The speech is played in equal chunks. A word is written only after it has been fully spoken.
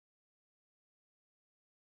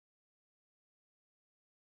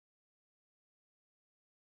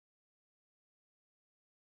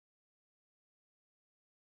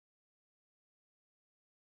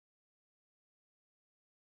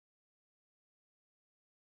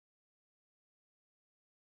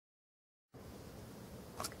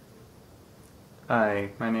Hi,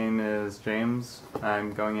 my name is James.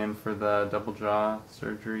 I'm going in for the double jaw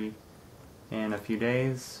surgery in a few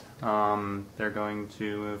days. They're going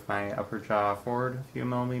to move my upper jaw forward a few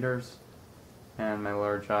millimeters and my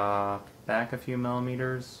lower jaw back a few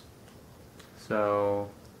millimeters. So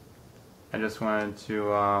I just wanted to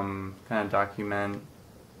kind of document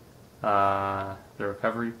the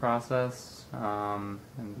recovery process and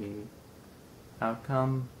the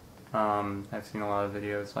outcome. I've seen a lot of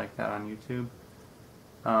videos like that on YouTube.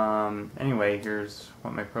 Anyway, here's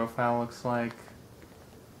what my profile looks like.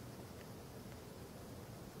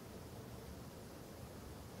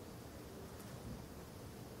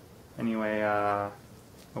 Anyway,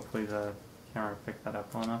 hopefully the camera picked that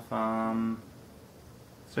up well enough.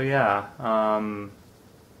 So yeah,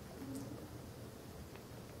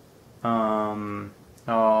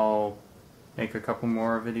 I'll make a couple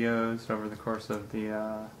more videos over the course of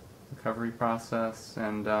the recovery process,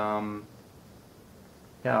 and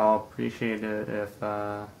yeah, I'll appreciate it if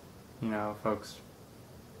folks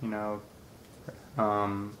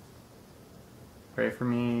pray for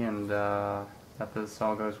me and that this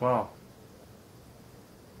all goes well.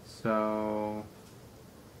 So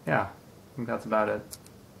yeah, I think that's about it.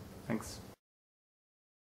 Thanks.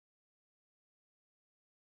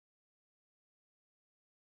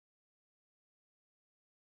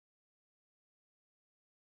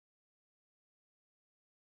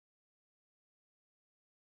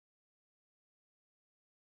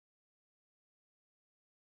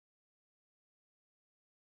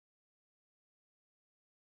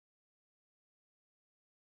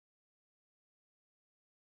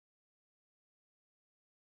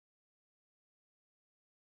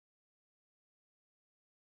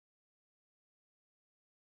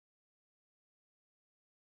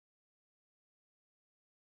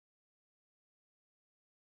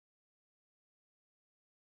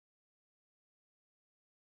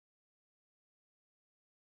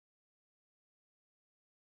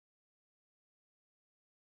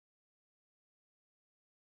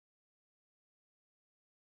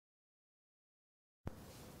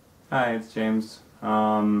 Hi, it's James.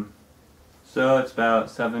 So it's about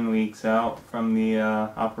 7 weeks out from the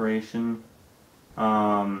operation.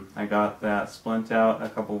 I got that splint out a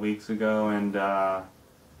couple weeks ago, and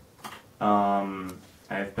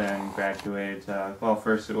I've been graduated to, well,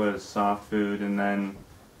 first it was soft food, and then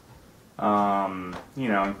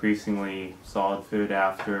increasingly solid food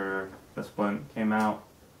after the splint came out.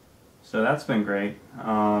 So that's been great.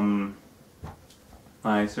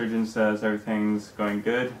 My surgeon says everything's going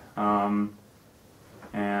good, and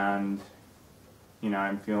I'm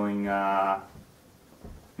feeling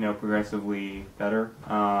progressively better.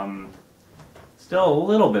 Still a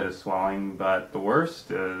little bit of swelling, but the worst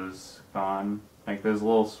is gone. Like, there's a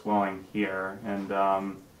little swelling here, and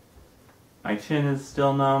my chin is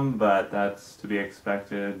still numb, but that's to be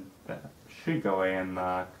expected. That should go away in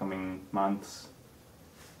the coming months.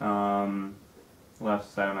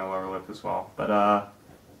 Left side of my lower lip as well. But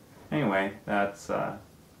anyway, that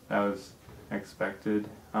was expected.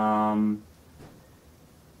 So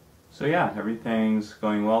yeah, everything's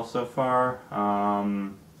going well so far.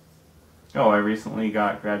 I recently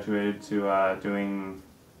got graduated to being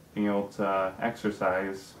able to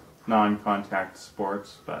exercise non-contact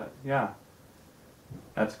sports, but yeah,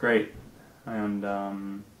 that's great. And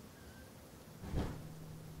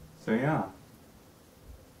so yeah.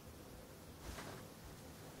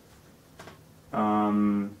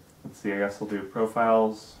 Let's see, I guess we'll do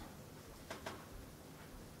profiles.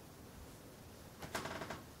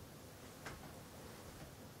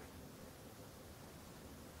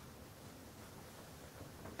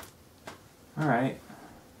 Alright.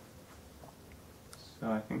 So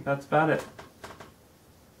I think that's about it.